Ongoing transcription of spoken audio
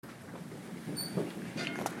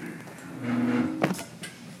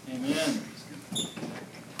Amen.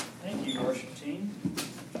 Thank you, worship team.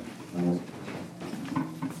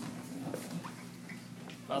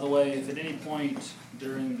 By the way, if at any point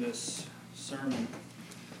during this sermon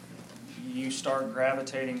you start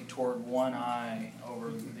gravitating toward one eye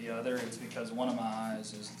over the other, it's because one of my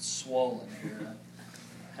eyes is swollen here.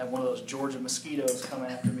 I had one of those Georgia mosquitoes come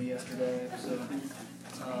after me yesterday, so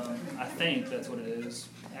I think that's what it is.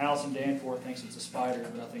 Allison Danforth thinks it's a spider,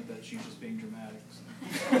 but I think that she's just being dramatic.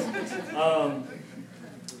 So.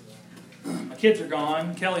 My kids are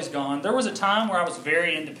gone. Kelly's gone. There was a time where I was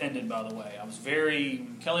very independent, by the way.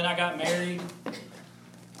 Kelly and I got married.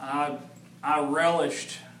 I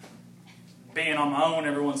relished being on my own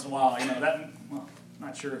every once in a while.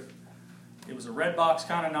 Not sure if it was a Red Box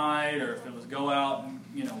kind of night or if it was go out and,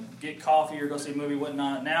 get coffee or go see a movie,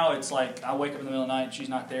 whatnot. Now it's like I wake up in the middle of the night and she's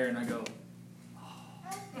not there and I go,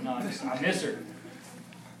 I miss her.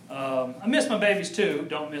 I miss my babies too.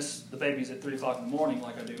 Don't miss the babies at 3 o'clock in the morning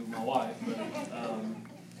like I do my wife.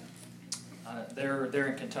 But they're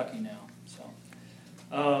in Kentucky now. So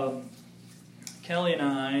Kelly and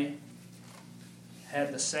I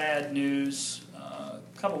had the sad news a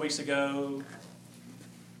couple weeks ago.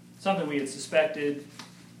 Something we had suspected,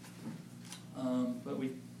 but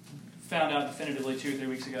we found out definitively 2 or 3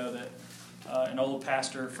 weeks ago that an old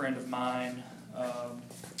pastor friend of mine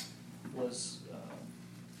was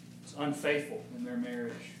unfaithful in their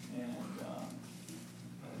marriage, and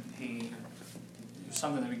it was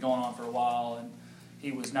something that had been going on for a while, and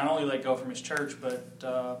he was not only let go from his church, but it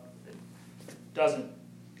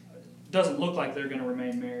doesn't look like they're going to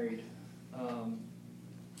remain married.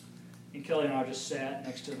 And Kelly and I just sat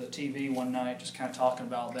next to the TV one night, just kind of talking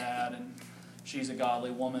about that, and she's a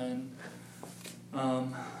godly woman,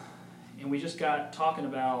 and we just got talking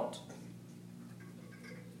about.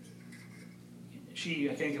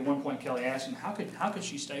 I think at one point Kelly asked him, how could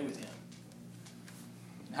she stay with him?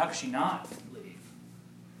 How could she not leave?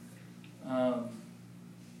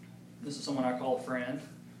 This is someone I call a friend.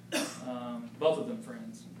 Both of them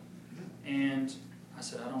friends. And I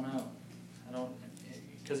said, I don't know.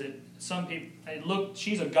 Because some people,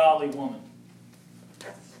 she's a godly woman.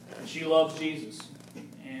 And she loves Jesus.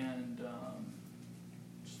 And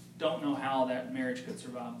just don't know how that marriage could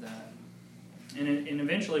survive that. And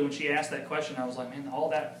eventually, when she asked that question, I was like, man, the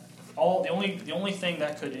only thing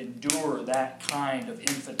that could endure that kind of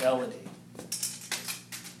infidelity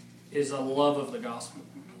is a love of the gospel.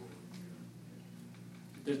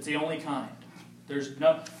 It's the only kind.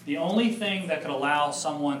 The only thing that could allow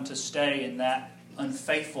someone to stay in that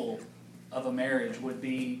unfaithful of a marriage would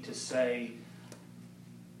be to say,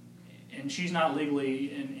 and she's not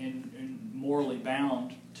legally and morally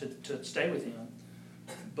bound to stay with him.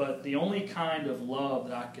 But the only kind of love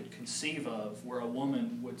that I could conceive of where a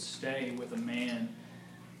woman would stay with a man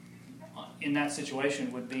in that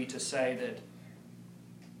situation would be to say that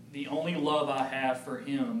the only love I have for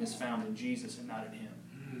him is found in Jesus and not in him.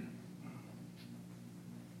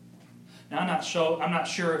 Now, I'm not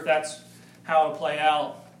sure if that's how it'll play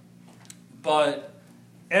out, but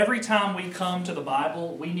every time we come to the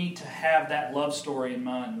Bible, we need to have that love story in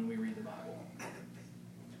mind when we read the Bible.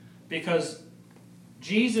 Because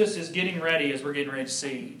Jesus is getting ready, as we're getting ready to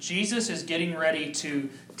see, Jesus is getting ready to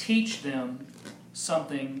teach them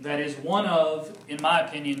something that is one of, in my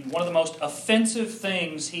opinion, one of the most offensive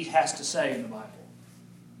things he has to say in the Bible.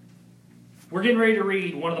 We're getting ready to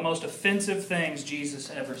read one of the most offensive things Jesus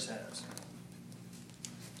ever says.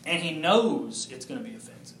 And he knows it's going to be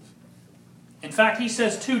offensive. In fact, he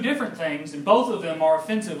says 2 different things, and both of them are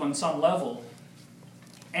offensive on some level.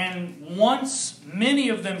 And once many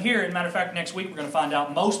of them hear it, as a matter of fact, next week we're going to find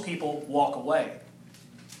out most people walk away.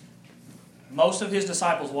 Most of his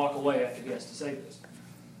disciples walk away after he has to say this.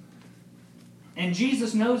 And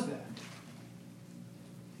Jesus knows that.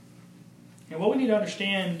 And what we need to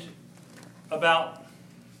understand about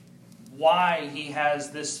why he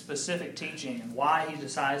has this specific teaching and why he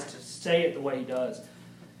decides to say it the way he does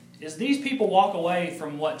is these people walk away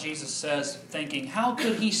from what Jesus says thinking, how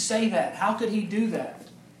could he say that? How could he do that?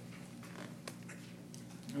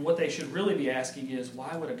 And what they should really be asking is,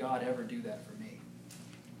 why would a God ever do that for me?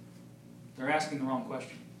 They're asking the wrong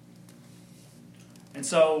question. And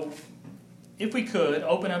so, if we could,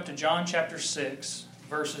 open up to John chapter 6,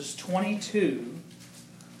 verses 22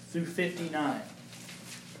 through 59.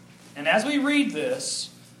 And as we read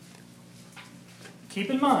this, keep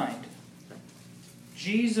in mind,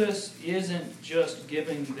 Jesus isn't just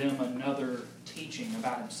giving them another teaching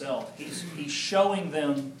about himself. He's showing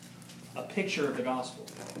them a picture of the gospel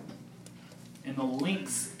and the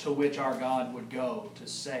lengths to which our God would go to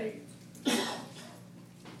save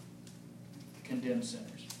condemn sinners.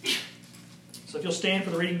 So if you'll stand for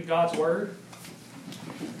the reading of God's Word.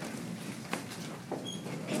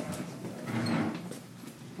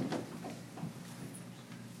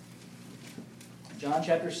 John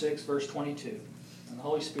chapter 6, verse 22. And the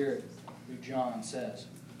Holy Spirit, through John, says,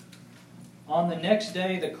 On the next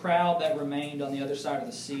day, the crowd that remained on the other side of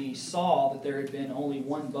the sea saw that there had been only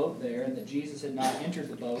one boat there, and that Jesus had not entered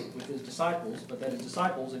the boat with his disciples, but that his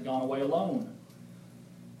disciples had gone away alone.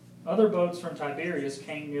 Other boats from Tiberias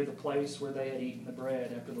came near the place where they had eaten the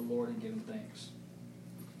bread after the Lord had given thanks.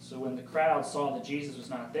 So when the crowd saw that Jesus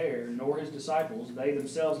was not there, nor his disciples, they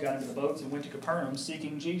themselves got into the boats and went to Capernaum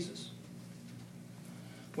seeking Jesus.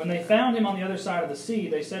 When they found him on the other side of the sea,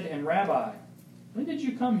 they said to him, Rabbi, when did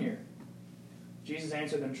you come here? Jesus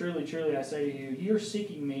answered them, Truly, truly, I say to you, you are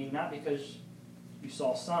seeking me not because you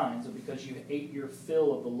saw signs, but because you ate your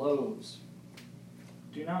fill of the loaves.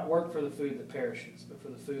 Do not work for the food that perishes, but for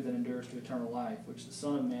the food that endures to eternal life, which the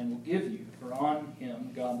Son of Man will give you, for on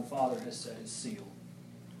him God the Father has set his seal.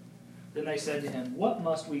 Then they said to him, What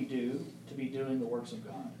must we do to be doing the works of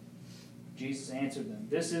God? Jesus answered them,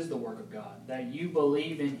 This is the work of God, that you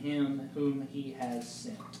believe in him whom he has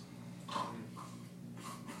sent.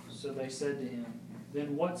 So they said to him,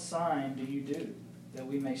 Then what sign do you do, that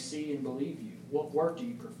we may see and believe you? What work do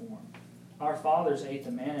you perform? Our fathers ate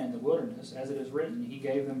the manna in the wilderness, as it is written, He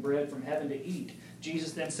gave them bread from heaven to eat.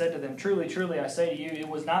 Jesus then said to them, Truly, truly, I say to you, it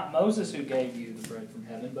was not Moses who gave you the bread from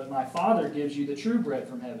heaven, but my Father gives you the true bread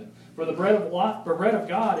from heaven. For the bread of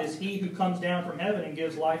God is he who comes down from heaven and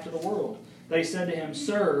gives life to the world. They said to him,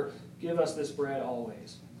 Sir, give us this bread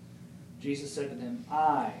always. Jesus said to them,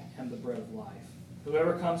 I am the bread of life.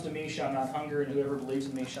 Whoever comes to me shall not hunger, and whoever believes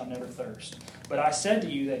in me shall never thirst. But I said to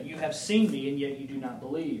you that you have seen me, and yet you do not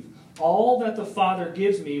believe. All that the Father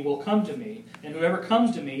gives me will come to me, and whoever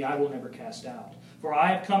comes to me I will never cast out. For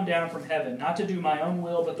I have come down from heaven, not to do my own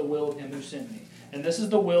will, but the will of him who sent me. And this is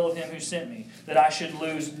the will of him who sent me, that I should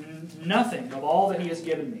lose nothing of all that he has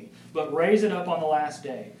given me, but raise it up on the last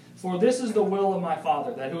day. For this is the will of my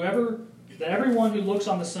Father, that everyone who looks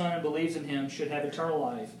on the Son and believes in him should have eternal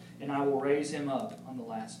life, and I will raise him up on the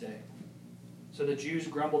last day. So the Jews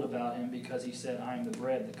grumbled about him because he said, I am the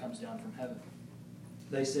bread that comes down from heaven.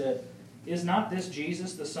 They said, Is not this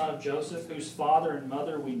Jesus, the son of Joseph, whose father and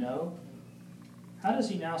mother we know? How does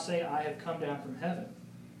he now say, I have come down from heaven?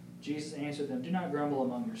 Jesus answered them, Do not grumble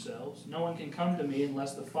among yourselves. No one can come to me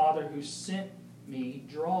unless the Father who sent me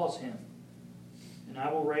draws him, and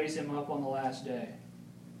I will raise him up on the last day.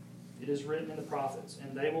 It is written in the prophets,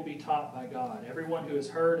 and they will be taught by God. Everyone who has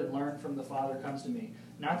heard and learned from the Father comes to me.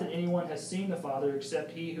 Not that anyone has seen the Father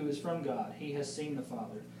except he who is from God. He has seen the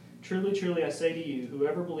Father. Truly, truly, I say to you,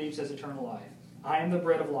 whoever believes has eternal life. I am the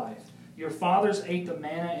bread of life. Your fathers ate the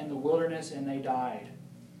manna in the wilderness, and they died.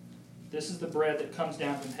 This is the bread that comes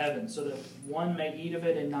down from heaven, so that one may eat of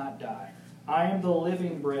it and not die. I am the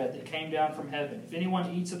living bread that came down from heaven. If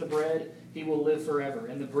anyone eats of the bread, he will live forever.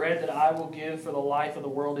 And the bread that I will give for the life of the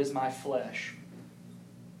world is my flesh.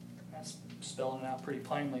 That's spelling it out pretty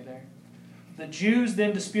plainly there. The Jews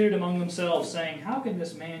then disputed among themselves, saying, How can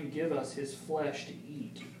this man give us his flesh to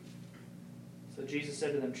eat? So Jesus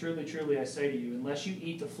said to them, Truly, truly, I say to you, unless you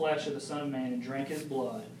eat the flesh of the Son of Man and drink his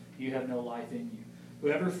blood, you have no life in you.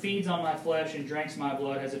 Whoever feeds on my flesh and drinks my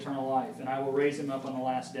blood has eternal life, and I will raise him up on the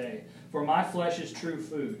last day. For my flesh is true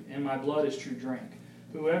food, and my blood is true drink.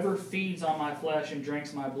 Whoever feeds on my flesh and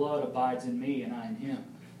drinks my blood abides in me, and I in him.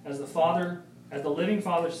 As the living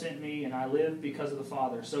Father sent me, and I live because of the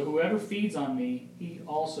Father, so whoever feeds on me, he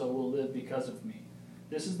also will live because of me.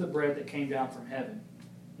 This is the bread that came down from heaven,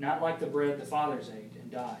 not like the bread the fathers ate and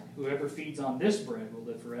died. Whoever feeds on this bread will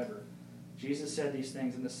live forever. Jesus said these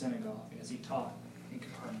things in the synagogue as he taught in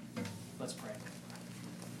Capernaum. Let's pray.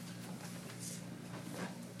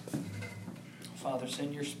 Father,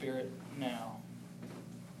 send your Spirit now,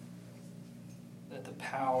 that the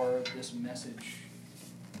power of this message,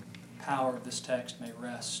 power of this text may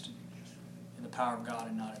rest in the power of God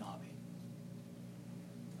and not in Abby.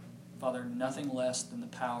 Father, nothing less than the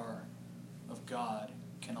power of God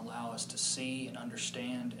can allow us to see and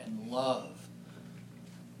understand and love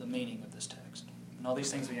the meaning of this text. And all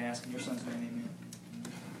these things we ask in your Son's name, amen.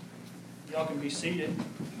 Y'all can be seated.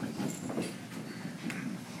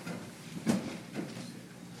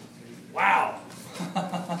 Wow.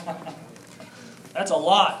 That's a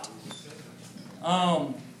lot.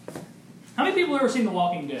 How many people have ever seen The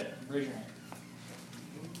Walking Dead? Raise your hand.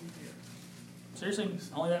 Seriously?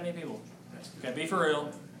 Only that many people? Okay, be for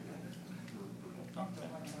real.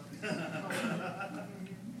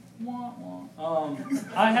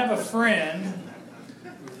 I have a friend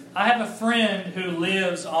I have a friend who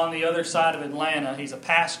lives on the other side of Atlanta. He's a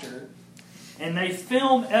pastor. And they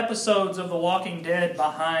film episodes of The Walking Dead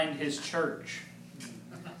behind his church.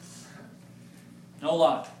 No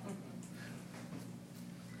lie.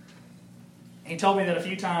 He told me that a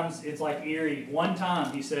few times it's like eerie. One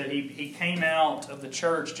time, he said, he came out of the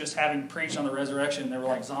church just having preached on the resurrection, and there were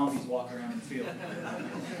like zombies walking around in the field.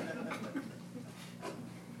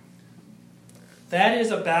 That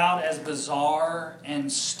is about as bizarre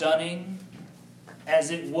and stunning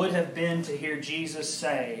as it would have been to hear Jesus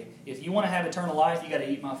say, if you want to have eternal life, you got to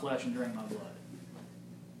eat my flesh and drink my blood.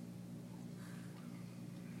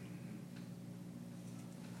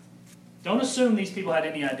 Don't assume these people had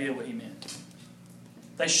any idea what he meant.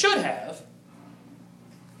 They should have.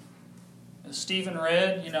 As Stephen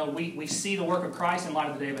read, we see the work of Christ in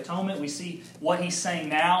light of the Day of Atonement. We see what he's saying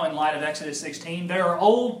now in light of Exodus 16. There are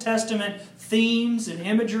Old Testament themes and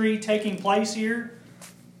imagery taking place here.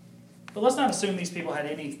 But let's not assume these people had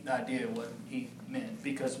any idea what he meant,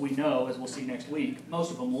 because we know, as we'll see next week,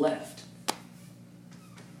 most of them left.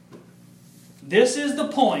 This is the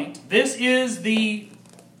point. This is the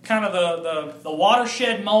kind of the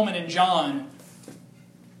watershed moment in John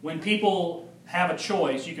when people have a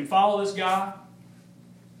choice. You can follow this guy,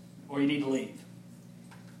 or you need to leave.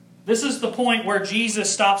 This is the point where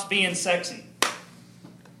Jesus stops being sexy.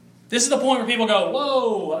 This is the point where people go,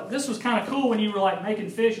 whoa, this was kind of cool when you were like making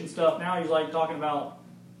fish and stuff. Now he's like talking about,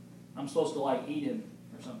 I'm supposed to like eat him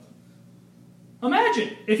or something.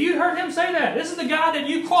 Imagine if you'd heard him say that. This is the guy that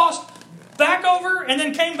you crossed back over and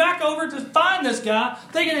then came back over to find this guy,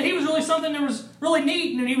 thinking that he was really something that was really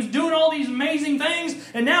neat and he was doing all these amazing things.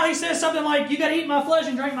 And now he says something like, you got to eat my flesh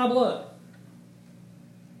and drink my blood.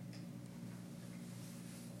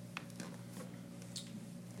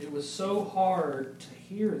 It was so hard to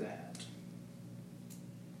hear that.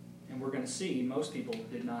 And we're going to see most people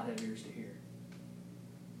did not have ears to hear.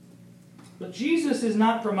 But Jesus is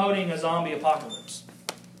not promoting a zombie apocalypse.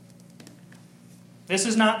 This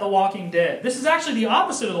is not The Walking Dead. This is actually the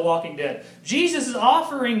opposite of The Walking Dead. Jesus is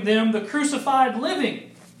offering them the crucified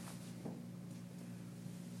living.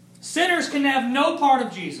 Sinners can have no part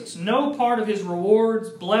of Jesus, no part of his rewards,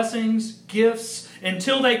 blessings, gifts,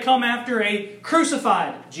 until they come after a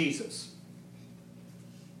crucified Jesus.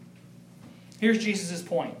 Here's Jesus'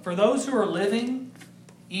 point. For those who are living,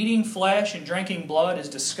 eating flesh and drinking blood is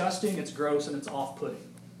disgusting, it's gross, and it's off-putting.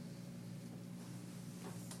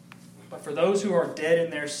 But for those who are dead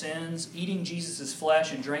in their sins, eating Jesus'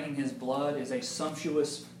 flesh and drinking his blood is a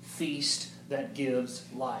sumptuous feast that gives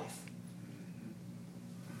life.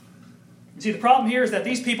 You see, the problem here is that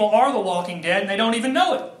these people are the walking dead and they don't even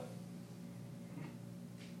know it.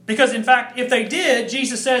 Because, in fact, if they did,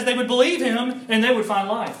 Jesus says they would believe him and they would find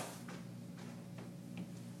life.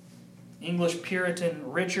 English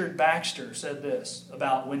Puritan Richard Baxter said this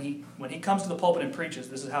about when he comes to the pulpit and preaches.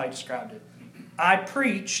 This is how he described it. I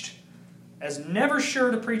preached as never sure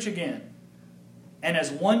to preach again, and as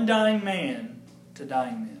one dying man to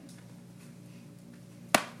dying men.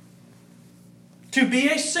 To be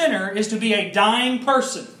a sinner is to be a dying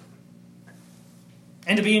person.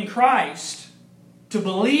 And to be in Christ, to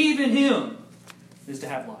believe in him, is to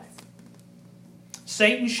have life.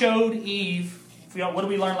 Satan showed Eve, what did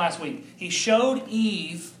we learn last week? He showed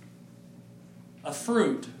Eve a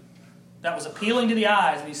fruit that was appealing to the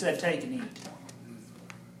eyes, and he said, take and eat.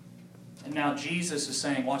 And now Jesus is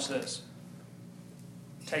saying, watch this.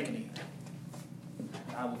 Take and eat. And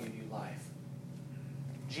I will give you life.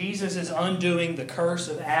 Jesus is undoing the curse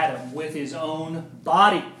of Adam with his own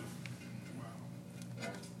body.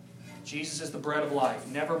 Jesus is the bread of life.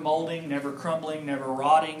 Never molding, never crumbling, never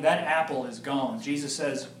rotting. That apple is gone. Jesus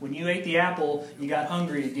says, when you ate the apple, you got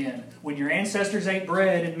hungry again. When your ancestors ate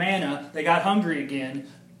bread and manna, they got hungry again.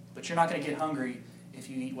 But you're not going to get hungry if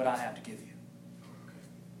you eat what I have to give you.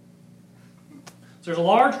 So there's a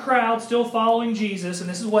large crowd still following Jesus, and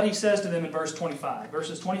this is what he says to them in verse 25,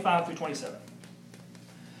 verses 25 through 27.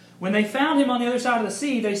 When they found him on the other side of the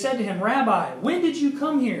sea, they said to him, Rabbi, when did you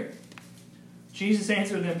come here? Jesus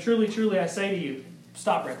answered them, truly, truly, I say to you,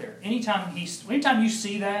 stop right there. Anytime you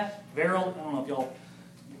see that, verily, I don't know if y'all,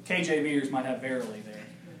 KJVers might have verily there.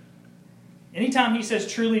 Anytime he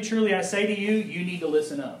says, truly, truly, I say to you, you need to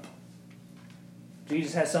listen up.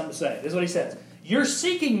 Jesus has something to say. This is what he says. You're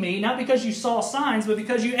seeking me not because you saw signs, but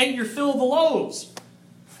because you ate your fill of the loaves.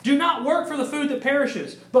 Do not work for the food that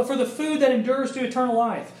perishes, but for the food that endures to eternal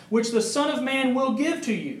life, which the Son of Man will give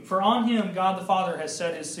to you. For on him God the Father has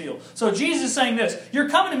set his seal. So Jesus is saying this. You're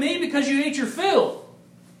coming to me because you ate your fill.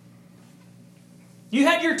 You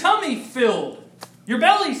had your tummy filled. Your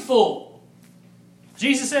belly's full.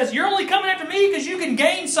 Jesus says, you're only coming after me because you can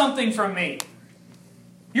gain something from me.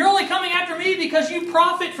 You're only coming after me because you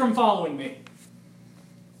profit from following me.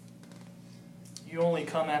 You only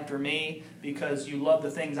come after me because you love the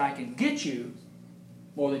things I can get you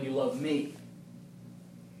more than you love me.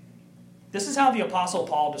 This is how the Apostle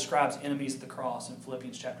Paul describes enemies at the cross in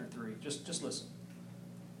Philippians chapter 3. Just listen.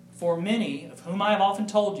 For many, of whom I have often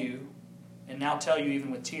told you, and now tell you even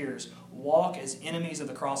with tears, walk as enemies of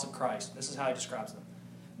the cross of Christ. This is how he describes them.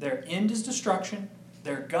 Their end is destruction,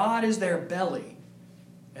 their God is their belly,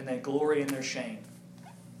 and they glory in their shame.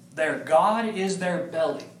 Their God is their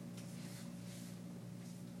belly.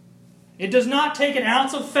 It does not take an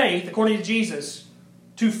ounce of faith, according to Jesus,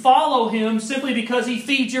 to follow Him simply because He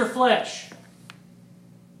feeds your flesh.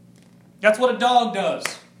 That's what a dog does.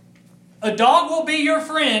 A dog will be your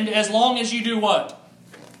friend as long as you do what?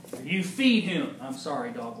 You feed him. I'm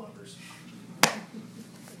sorry, dog lovers.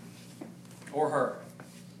 Or her.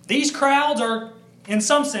 These crowds are, in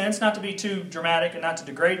some sense, not to be too dramatic and not to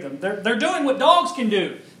degrade them, they're doing what dogs can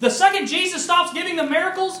do. The second Jesus stops giving them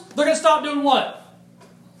miracles, they're going to stop doing what?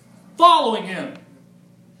 Following Him.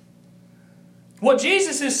 What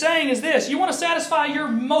Jesus is saying is this: you want to satisfy your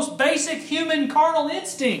most basic human carnal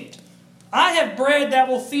instinct. I have bread that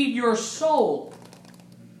will feed your soul.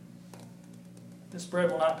 This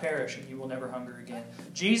bread will not perish and you will never hunger again.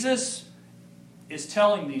 Jesus is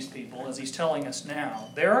telling these people, as He's telling us now,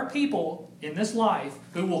 there are people in this life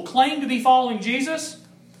who will claim to be following Jesus,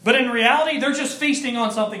 but in reality they're just feasting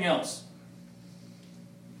on something else.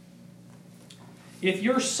 If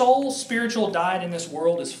your soul's spiritual diet in this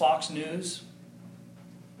world is Fox News,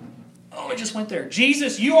 oh, it just went there.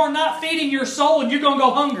 Jesus, you are not feeding your soul and you're going to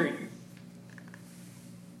go hungry.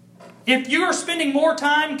 If you are spending more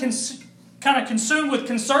time kind of consumed with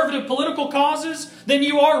conservative political causes than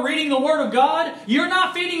you are reading the Word of God, you're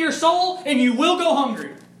not feeding your soul and you will go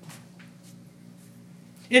hungry.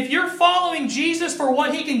 If you're following Jesus for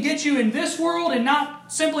what He can get you in this world and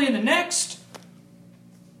not simply in the next,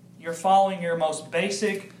 you're following your most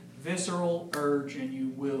basic, visceral urge and you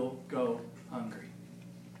will go hungry.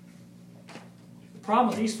 The problem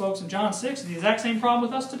with these folks in John 6 is the exact same problem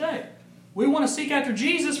with us today. We want to seek after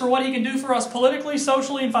Jesus for what He can do for us politically,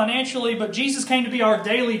 socially, and financially, but Jesus came to be our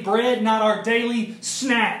daily bread, not our daily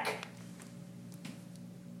snack.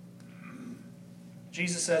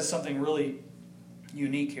 Jesus says something really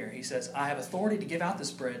unique here. He says, I have authority to give out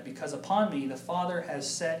this bread because upon me the Father has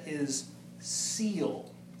set His seal.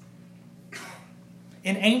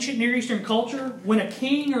 In ancient Near Eastern culture, when a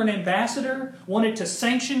king or an ambassador wanted to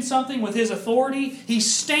sanction something with his authority, he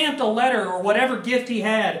stamped a letter or whatever gift he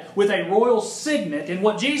had with a royal signet. And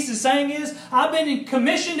what Jesus is saying is, I've been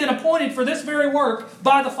commissioned and appointed for this very work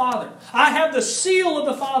by the Father. I have the seal of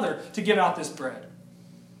the Father to give out this bread.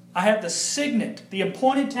 I have the signet, the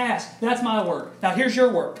appointed task. That's my work. Now here's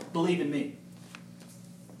your work. Believe in me.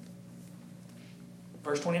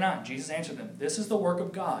 Verse 29, Jesus answered them, this is the work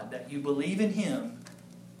of God, that you believe in Him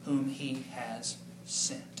whom He has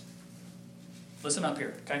sent. Listen up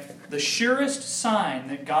here, okay? The surest sign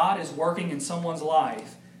that God is working in someone's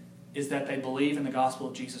life is that they believe in the gospel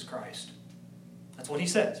of Jesus Christ. That's what He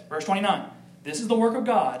says. Verse 29, this is the work of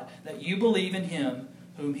God, that you believe in Him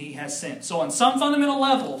whom He has sent. So on some fundamental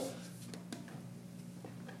level,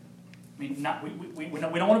 we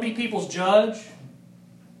don't want to be people's judge,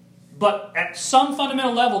 but at some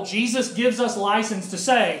fundamental level, Jesus gives us license to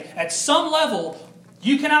say, at some level,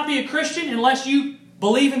 you cannot be a Christian unless you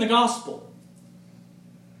believe in the gospel.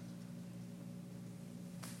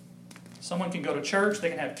 Someone can go to church, they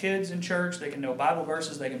can have kids in church, they can know Bible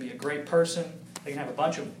verses, they can be a great person, they can have a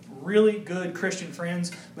bunch of really good Christian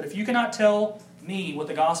friends, but if you cannot tell me what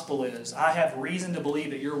the gospel is, I have reason to believe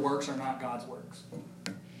that your works are not God's works.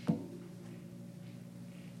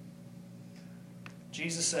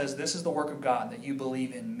 Jesus says, this is the work of God, that you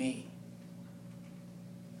believe in me.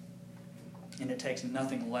 And it takes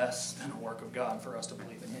nothing less than a work of God for us to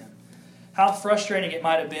believe in Him. How frustrating it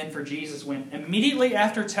might have been for Jesus when immediately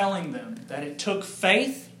after telling them that it took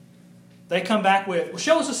faith, they come back with, well,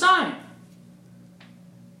 show us a sign.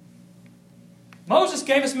 Moses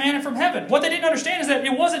gave us manna from heaven. What they didn't understand is that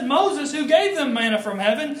it wasn't Moses who gave them manna from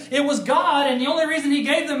heaven. It was God, and the only reason He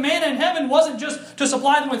gave them manna in heaven wasn't just to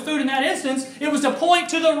supply them with food in that instance. It was to point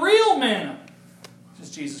to the real manna, which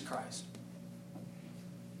is Jesus Christ.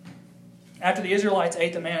 After the Israelites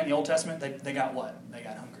ate the manna in the Old Testament, they got what? They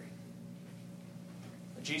got hungry.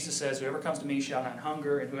 But Jesus says, whoever comes to me shall not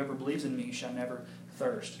hunger, and whoever believes in me shall never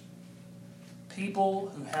thirst.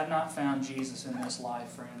 People who have not found Jesus in this life,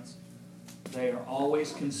 friends, they are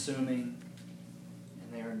always consuming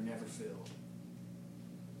and they are never filled.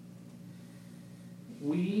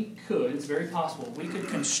 we could, it's very possible, we could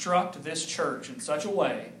construct this church in such a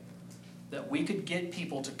way that we could get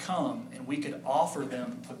people to come and we could offer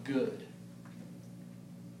them a good.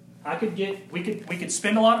 We could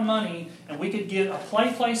spend a lot of money and we could get a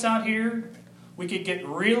play place out here. We could get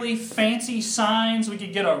really fancy signs. We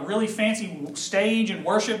could get a really fancy stage and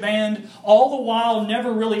worship band, all the while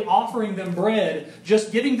never really offering them bread,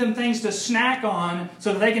 just giving them things to snack on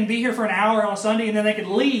so that they can be here for an hour on Sunday and then they could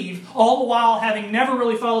leave, all the while having never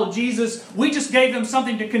really followed Jesus. We just gave them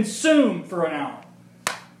something to consume for an hour.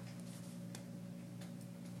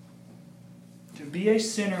 To be a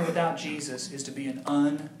sinner without Jesus is to be an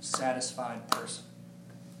unsatisfied person.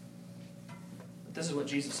 But this is what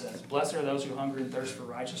Jesus says. Blessed are those who hunger and thirst for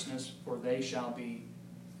righteousness, for they shall be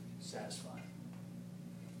satisfied.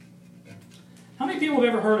 How many people have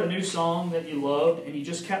ever heard a new song that you loved and you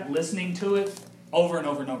just kept listening to it over and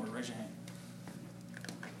over and over? Raise your hand.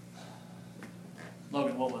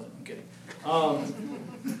 Logan, what was it? I'm kidding.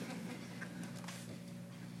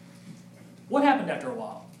 What happened after a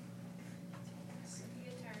while?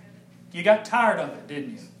 You got tired of it, didn't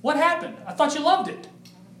you? What happened? I thought you loved it.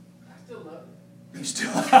 I still love it. You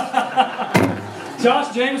still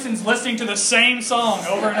Josh Jameson's listening to the same song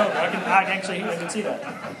over and over. I can see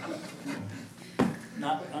that.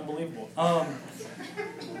 Not unbelievable.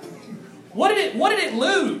 What did it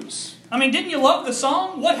lose? I mean, didn't you love the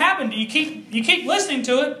song? What happened? You keep listening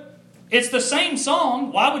to it. It's the same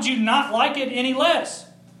song. Why would you not like it any less?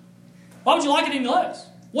 Why would you like it any less?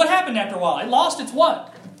 What happened after a while? It lost its what?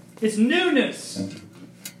 Its newness.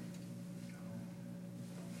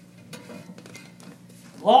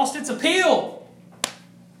 Lost its appeal.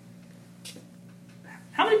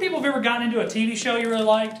 How many people have ever gotten into a TV show you really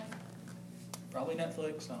liked? Probably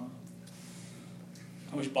Netflix.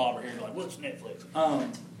 I wish Bob were here. Like, what's Netflix?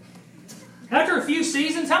 After a few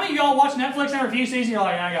seasons, how many of y'all watch Netflix after a few seasons? You're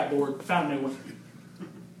like, I got bored. Found a new one.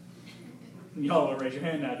 Y'all don't raise your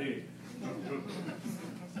hand now, do you?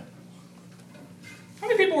 How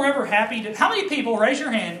many people were ever happy how many people, raise your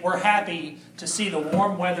hand, were happy to see the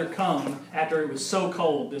warm weather come after it was so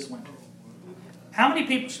cold this winter? How many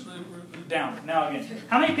people, down, now again,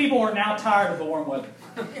 how many people are now tired of the warm weather?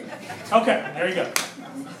 Okay, there you go.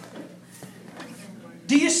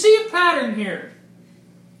 Do you see a pattern here?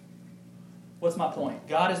 What's my point?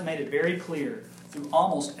 God has made it very clear through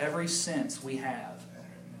almost every sense we have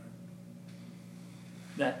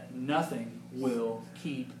that nothing will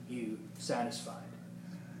keep you satisfied.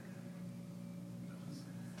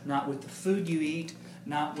 Not with the food you eat,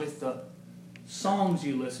 not with the songs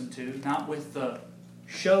you listen to, not with the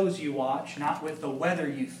shows you watch, not with the weather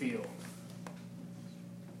you feel.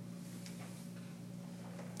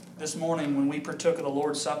 This morning when we partook of the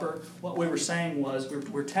Lord's Supper, what we were saying was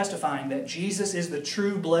we're testifying that Jesus is the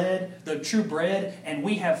true bread, and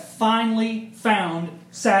we have finally found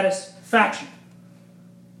satisfaction.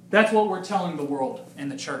 That's what we're telling the world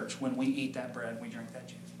and the church when we eat that bread and we drink that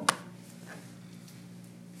juice.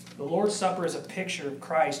 The Lord's Supper is a picture of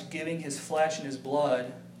Christ giving His flesh and His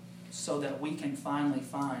blood so that we can finally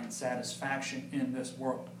find satisfaction in this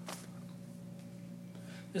world.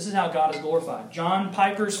 This is how God is glorified. John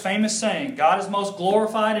Piper's famous saying, God is most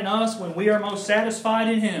glorified in us when we are most satisfied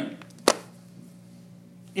in Him.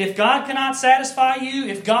 If God cannot satisfy you,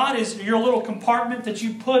 if God is your little compartment that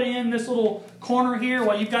you put in this little corner here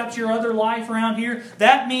while you've got your other life around here,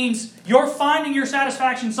 that means you're finding your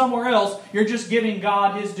satisfaction somewhere else. You're just giving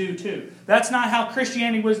God His due too. That's not how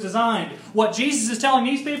Christianity was designed. What Jesus is telling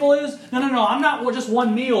these people is, no, I'm not just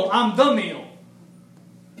one meal, I'm the meal.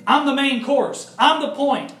 I'm the main course. I'm the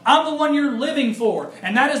point. I'm the one you're living for.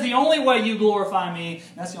 And that is the only way you glorify me.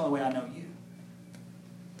 That's the only way I know you.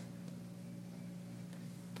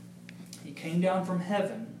 He came down from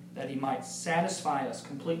heaven that He might satisfy us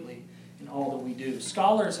completely in all that we do.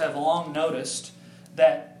 Scholars have long noticed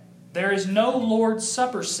that there is no Lord's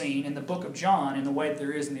Supper scene in the book of John in the way that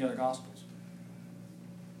there is in the other Gospels.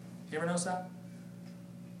 You ever notice that?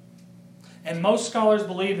 And most scholars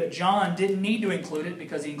believe that John didn't need to include it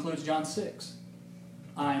because he includes John 6.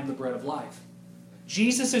 I am the bread of life.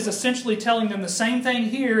 Jesus is essentially telling them the same thing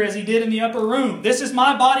here as He did in the upper room. This is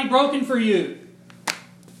my body broken for you.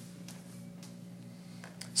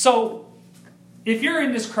 So, if you're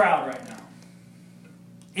in this crowd right now,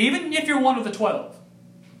 even if you're one of the 12,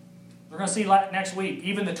 we're going to see next week,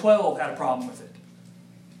 even the 12 had a problem with it.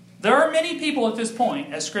 There are many people at this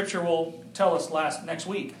point, as Scripture will tell us next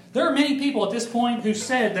week, there are many people at this point who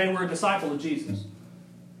said they were a disciple of Jesus.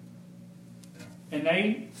 And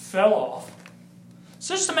they fell off.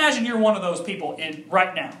 So just imagine you're one of those people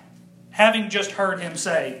right now, having just heard Him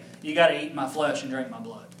say, you got to eat my flesh and drink my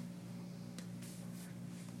blood.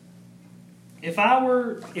 if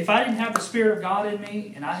I didn't have the Spirit of God in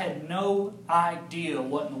me and I had no idea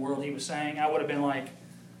what in the world he was saying, I would have been like,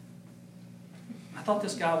 I thought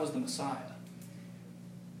this guy was the Messiah.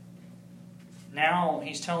 Now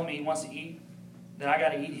he's telling me he wants to eat, that I got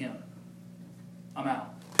to eat him. I'm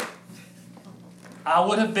out. I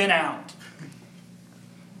would have been out.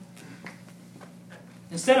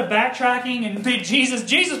 Instead of backtracking and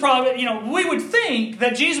Jesus probably, we would think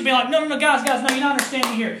that Jesus would be like, no, guys, no, you're not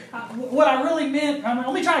understanding here. What I really meant,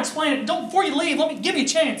 let me try to explain it. Before you leave, give me a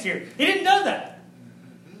chance here. He didn't do that.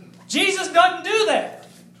 Jesus doesn't do that.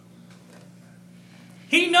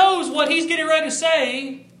 He knows what he's getting ready to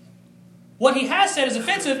say. What he has said is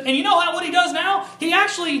offensive. And you know what he does now? He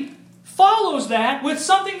actually follows that with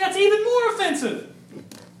something that's even more offensive.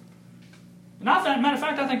 And matter of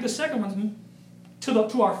fact, I think the second one's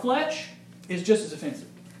to our flesh is just as offensive.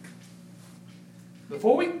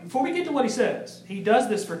 Before we get to what he says, he does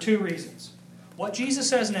this for two reasons. What Jesus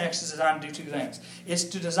says next is designed to do two things. It's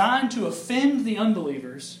designed to offend the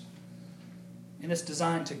unbelievers, and it's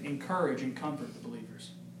designed to encourage and comfort the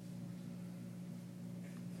believers.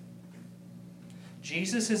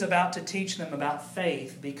 Jesus is about to teach them about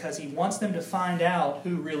faith because he wants them to find out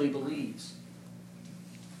who really believes.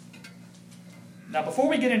 Now, before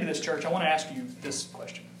we get into this, church, I want to ask you this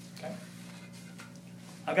question. Okay?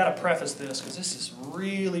 I've got to preface this because this is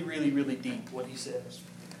really, really, really deep, what he says.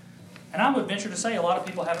 And I would venture to say a lot of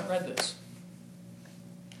people haven't read this.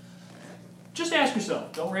 Just ask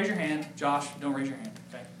yourself. Don't raise your hand. Josh, don't raise your hand.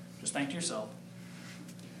 Okay? Just think to yourself.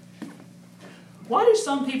 Why do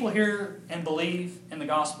some people hear and believe in the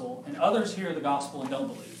gospel and others hear the gospel and don't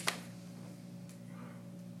believe?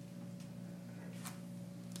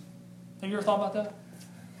 Have you ever thought about that?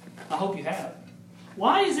 I hope you have.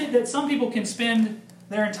 Why is it that some people can spend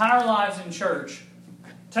their entire lives in church,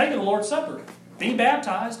 take the Lord's Supper, be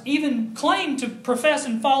baptized, even claim to profess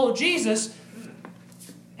and follow Jesus,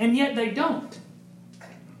 and yet they don't?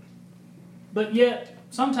 But yet,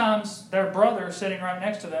 sometimes their brother sitting right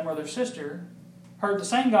next to them or their sister heard the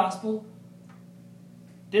same gospel,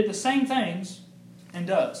 did the same things, and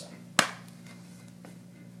does.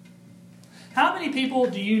 How many people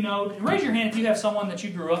do you know? Raise your hand if you have someone that you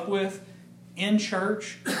grew up with in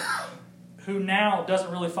church who now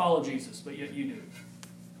doesn't really follow Jesus, but yet you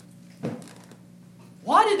do.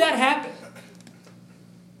 Why did that happen?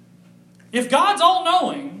 If God's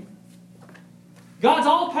all-knowing, God's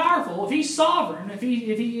all-powerful, if He's sovereign, if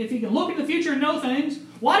he can look in the future and know things,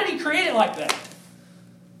 why did He create it like that?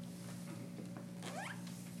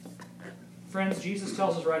 Friends, Jesus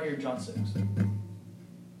tells us right here in John 6.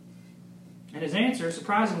 And His answer,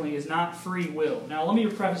 surprisingly, is not free will. Now, let me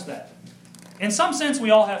preface that. In some sense, we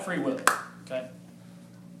all have free will. Okay?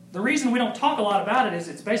 The reason we don't talk a lot about it is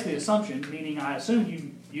it's basically assumption, meaning I assume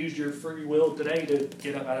you used your free will today to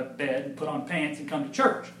get up out of bed and put on pants and come to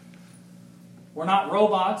church. We're not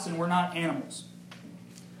robots and we're not animals.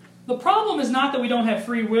 The problem is not that we don't have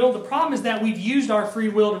free will. The problem is that we've used our free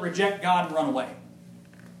will to reject God and run away.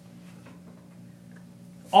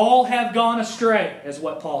 All have gone astray, is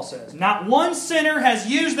what Paul says. Not one sinner has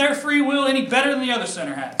used their free will any better than the other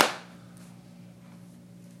sinner has.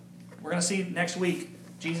 We're going to see next week,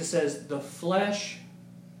 Jesus says, the flesh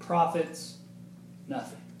profits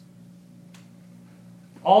nothing.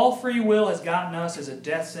 All free will has gotten us as a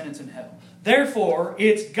death sentence in hell. Therefore,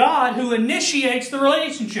 it's God who initiates the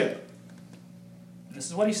relationship. And this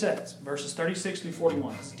is what he says, verses 36 through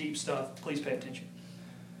 41. This is deep stuff. Please pay attention.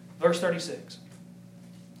 Verse 36.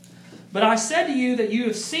 But I said to you that you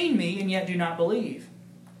have seen me and yet do not believe.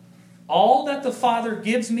 All that the Father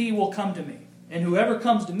gives me will come to me, and whoever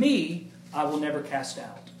comes to me I will never cast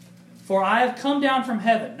out. For I have come down from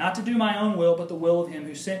heaven, not to do my own will, but the will of Him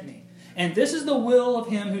who sent me. And this is the will of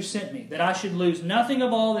Him who sent me, that I should lose nothing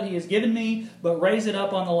of all that He has given me, but raise it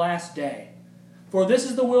up on the last day. For this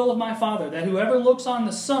is the will of my Father, that whoever looks on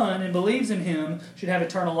the Son and believes in Him should have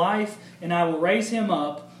eternal life, and I will raise him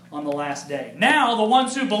up on the last day. Now, the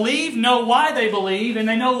ones who believe know why they believe, and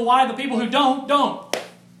they know why the people who don't.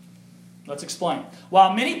 Let's explain.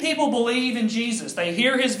 While many people believe in Jesus, they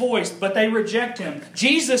hear His voice, but they reject Him.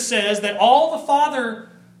 Jesus says that all the Father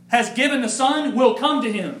has given the Son will come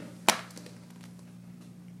to Him.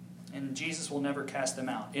 And Jesus will never cast them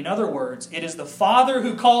out. In other words, it is the Father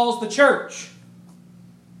who calls the church.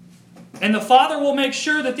 And the Father will make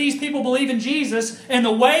sure that these people believe in Jesus. And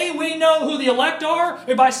the way we know who the elect are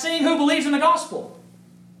is by seeing who believes in the gospel.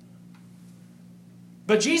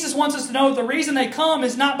 But Jesus wants us to know that the reason they come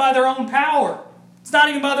is not by their own power. It's not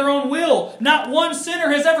even by their own will. Not one sinner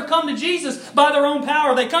has ever come to Jesus by their own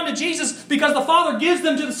power. They come to Jesus because the Father gives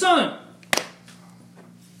them to the Son.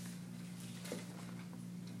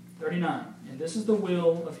 39. And this is the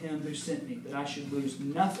will of him who sent me, that I should lose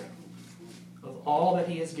nothing of all that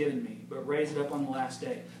he has given me, but raise it up on the last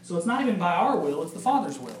day. So it's not even by our will, it's the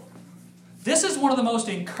Father's will. This is one of the most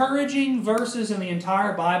encouraging verses in the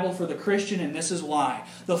entire Bible for the Christian, and this is why.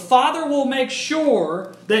 The Father will make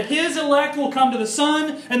sure that His elect will come to the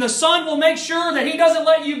Son, and the Son will make sure that He doesn't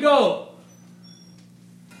let you go.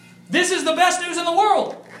 This is the best news in the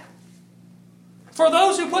world. For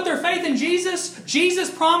those who put their faith in Jesus, Jesus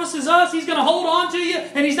promises us He's going to hold on to you,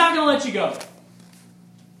 and He's not going to let you go.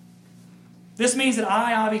 This means that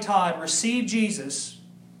I, Avi Todd, received Jesus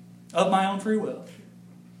of my own free will.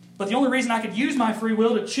 But the only reason I could use my free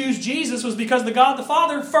will to choose Jesus was because the God the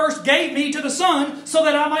Father first gave me to the Son so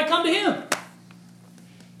that I might come to Him.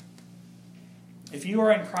 If you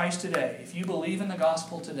are in Christ today, if you believe in the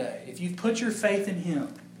gospel today, if you've put your faith in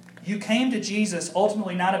Him, you came to Jesus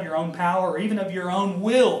ultimately not of your own power or even of your own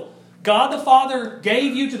will. God the Father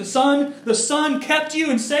gave you to the Son kept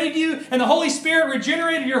you and saved you, and the Holy Spirit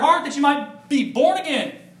regenerated your heart that you might be born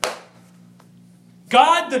again.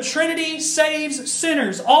 God, the Trinity, saves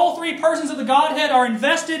sinners. All three persons of the Godhead are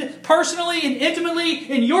invested personally and intimately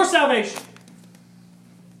in your salvation.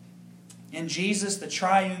 In Jesus, the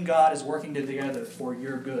triune God is working together for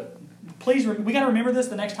your good. Please, we got to remember this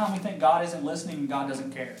the next time we think God isn't listening and God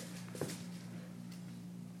doesn't care.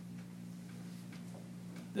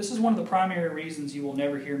 This is one of the primary reasons you will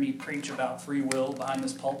never hear me preach about free will behind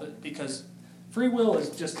this pulpit, because free will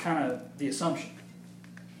is just kind of the assumption.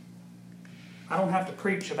 I don't have to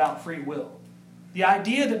preach about free will. The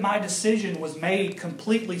idea that my decision was made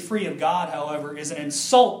completely free of God, however, is an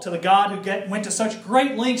insult to the God who went to such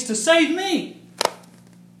great lengths to save me.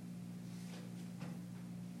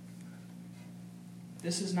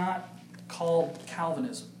 This is not called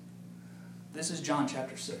Calvinism. This is John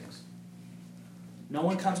chapter 6. No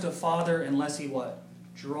one comes to the Father unless He what?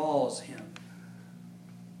 Draws him.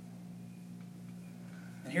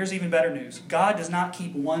 And here's even better news. God does not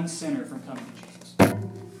keep one sinner from coming to Jesus.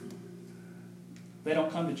 They don't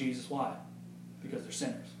come to Jesus. Why? Because they're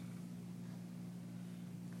sinners.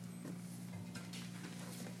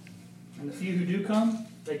 And the few who do come,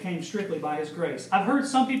 they came strictly by His grace. I've heard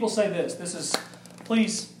some people say this. This is,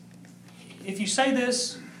 please, if you say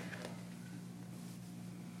this,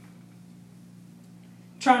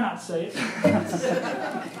 try not to say it.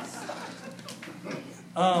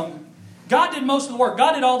 God did most of the work.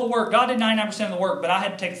 God did all the work. God did 99% of the work, but I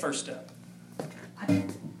had to take the first step.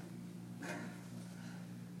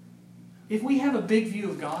 If we have a big view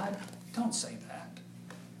of God, don't say that.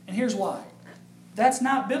 And here's why. That's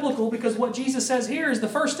not biblical, because what Jesus says here is the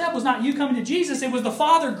first step was not you coming to Jesus. It was the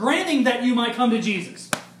Father granting that you might come to Jesus.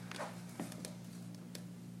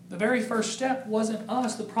 The very first step wasn't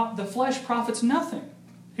us. The flesh profits nothing.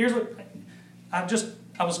 Here's what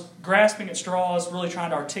I was grasping at straws, really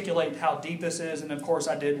trying to articulate how deep this is, and of course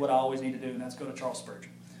I did what I always need to do, and that's go to Charles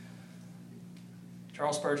Spurgeon.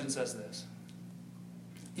 Charles Spurgeon says this: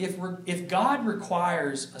 If God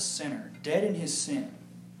requires a sinner dead in his sin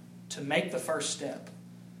to make the first step,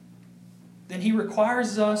 then He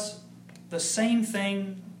requires us the same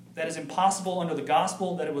thing that is impossible under the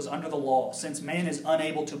gospel that it was under the law, since man is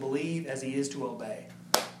unable to believe as he is to obey.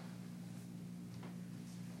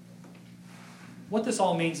 What this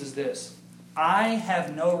all means is this: I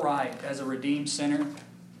have no right as a redeemed sinner.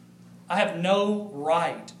 I have no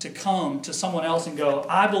right to come to someone else and go,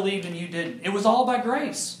 I believed and you didn't. It was all by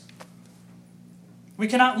grace. We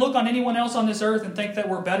cannot look on anyone else on this earth and think that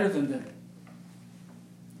we're better than them.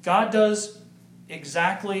 God does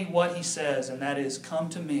exactly what He says, and that is, come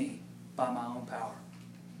to me by my own power.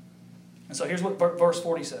 And so here's what verse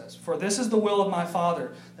 40 says: For this is the will of my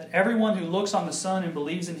Father, that everyone who looks on the Son and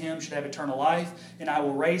believes in Him should have eternal life, and I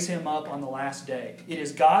will raise him up on the last day. It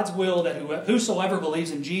is God's will that whosoever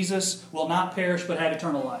believes in Jesus will not perish but have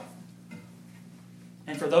eternal life.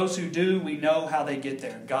 And for those who do, we know how they get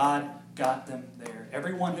there. God got them there.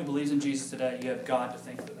 Everyone who believes in Jesus today, you have God to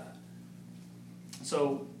thank for that.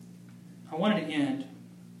 So I wanted to end.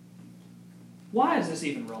 Why is this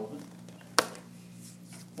even relevant?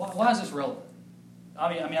 Why is this relevant? I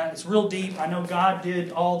mean, it's real deep. I know God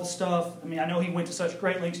did all the stuff. I mean, I know He went to such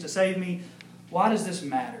great lengths to save me. Why does this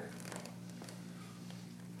matter?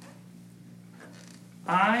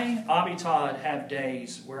 I, Avi Todd, have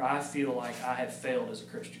days where I feel like I have failed as a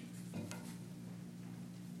Christian.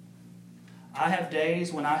 I have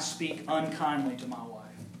days when I speak unkindly to my wife.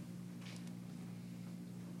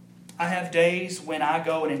 I have days when I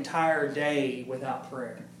go an entire day without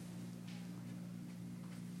prayer.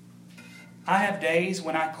 I have days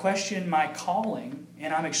when I question my calling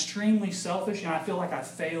and I'm extremely selfish and I feel like I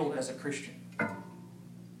failed as a Christian.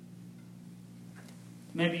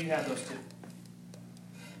 Maybe you have those too.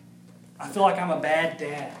 I feel like I'm a bad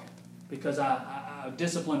dad because I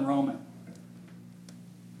disciplined Roman.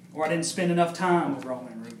 Or I didn't spend enough time with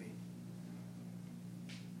Roman and Ruby.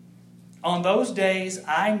 On those days,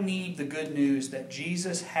 I need the good news that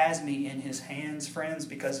Jesus has me in His hands, friends,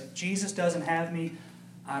 because if Jesus doesn't have me,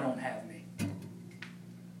 I don't have me.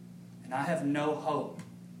 And I have no hope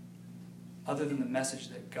other than the message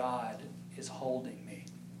that God is holding me.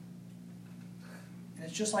 And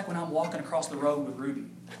it's just like when I'm walking across the road with Ruby.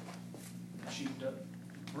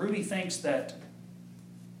 Ruby thinks that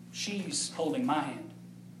she's holding my hand.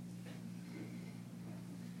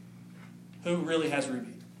 Who really has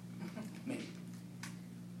Ruby? Me.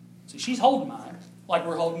 See, she's holding mine like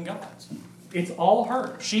we're holding God's. It's all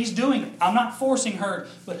her. She's doing it. I'm not forcing her.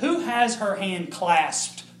 But who has her hand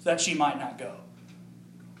clasped that she might not go?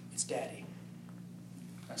 It's Daddy.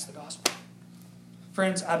 That's the gospel.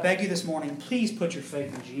 Friends, I beg you this morning, please put your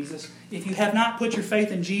faith in Jesus. If you have not put your faith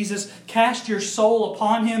in Jesus, cast your soul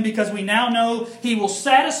upon Him, because we now know He will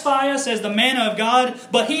satisfy us as the manna of God,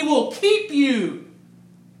 but He will keep you.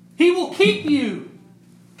 He will keep you.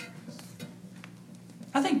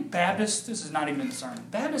 I think Baptists, this is not even in the sermon,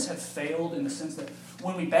 Baptists have failed in the sense that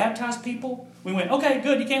when we baptize people, we went, okay,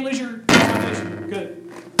 good, you can't lose your salvation. Good.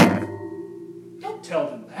 Don't tell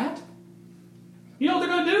them that. You know what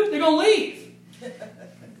they're going to do? They're going to leave.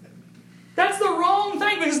 That's the wrong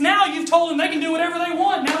thing, because now you've told them they can do whatever they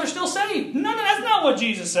want. Now they're still saved. No, that's not what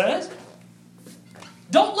Jesus says.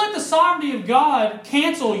 Don't let the sovereignty of God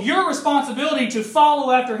cancel your responsibility to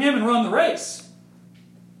follow after Him and run the race.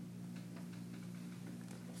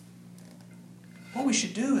 What we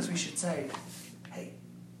should do is we should say, hey,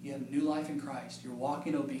 you have new life in Christ. You're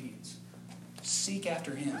walking in obedience. Seek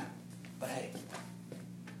after Him. But hey,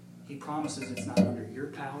 He promises it's not under your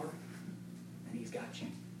power, and He's got you.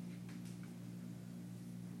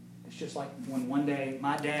 It's just like when one day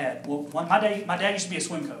my dad used to be a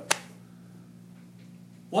swim coach.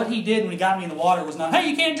 What he did when he got me in the water was not, hey,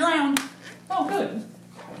 you can't drown. Oh, good.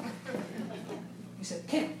 He said,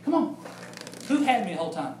 kid, come on. Who had me the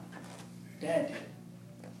whole time? Dad did.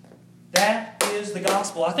 That is the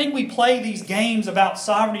gospel. I think we play these games about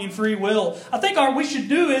sovereignty and free will. I think what we should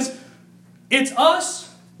do is, it's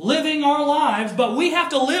us living our lives, but we have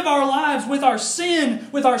to live our lives with our sin,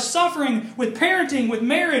 with our suffering, with parenting, with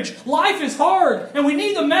marriage. Life is hard, and we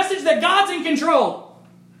need the message that God's in control.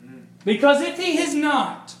 Because if He is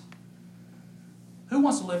not, who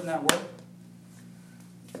wants to live in that world?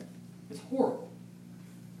 It's horrible.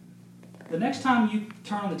 The next time you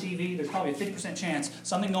turn on the TV, there's probably a 50% chance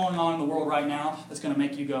something going on in the world right now that's going to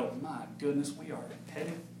make you go, my goodness, we are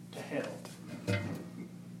headed to hell.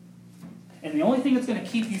 And the only thing that's going to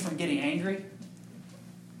keep you from getting angry,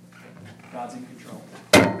 God's in control.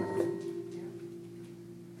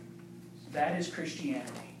 That is Christianity.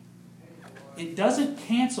 It doesn't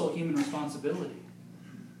cancel human responsibility.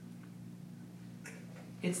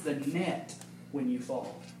 It's the net when you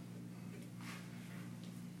fall.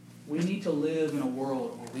 We need to live in a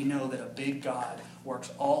world where we know that a big God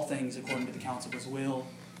works all things according to the counsel of His will.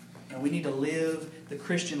 And we need to live the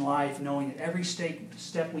Christian life knowing that every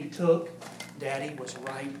step we took, Daddy was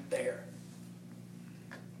right there.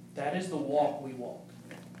 That is the walk we walk.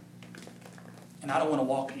 And I don't want to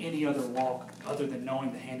walk any other walk other than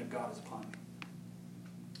knowing the hand of God is upon me.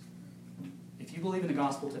 If you believe in the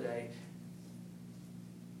gospel today,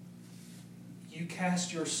 you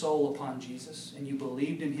cast your soul upon Jesus and you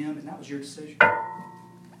believed in Him, and that was your decision.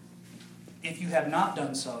 If you have not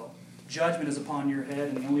done so, judgment is upon your head,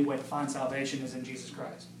 and the only way to find salvation is in Jesus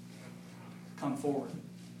Christ. Come forward.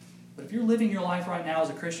 But if you're living your life right now as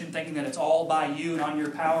a Christian thinking that it's all by you and on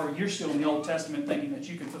your power, you're still in the Old Testament thinking that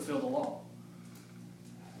you can fulfill the law.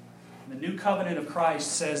 The new covenant of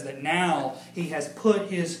Christ says that now He has put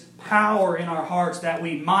His power in our hearts that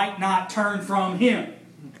we might not turn from Him.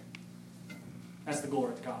 That's the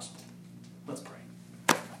glory of the gospel. Let's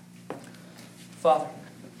pray. Father,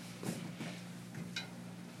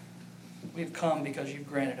 we've come because You've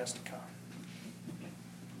granted us to come.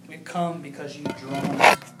 We've come because You've drawn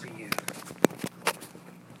us to You.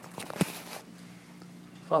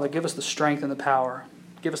 Father, give us the strength and the power.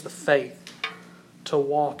 Give us the faith to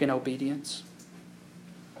walk in obedience.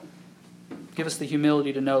 Give us the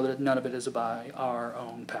humility to know that none of it is by our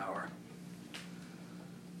own power.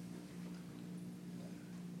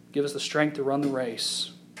 Give us the strength to run the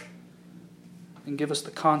race. And give us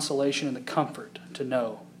the consolation and the comfort to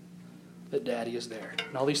know that Daddy is there.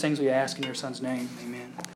 And all these things we ask in Your Son's name. Amen.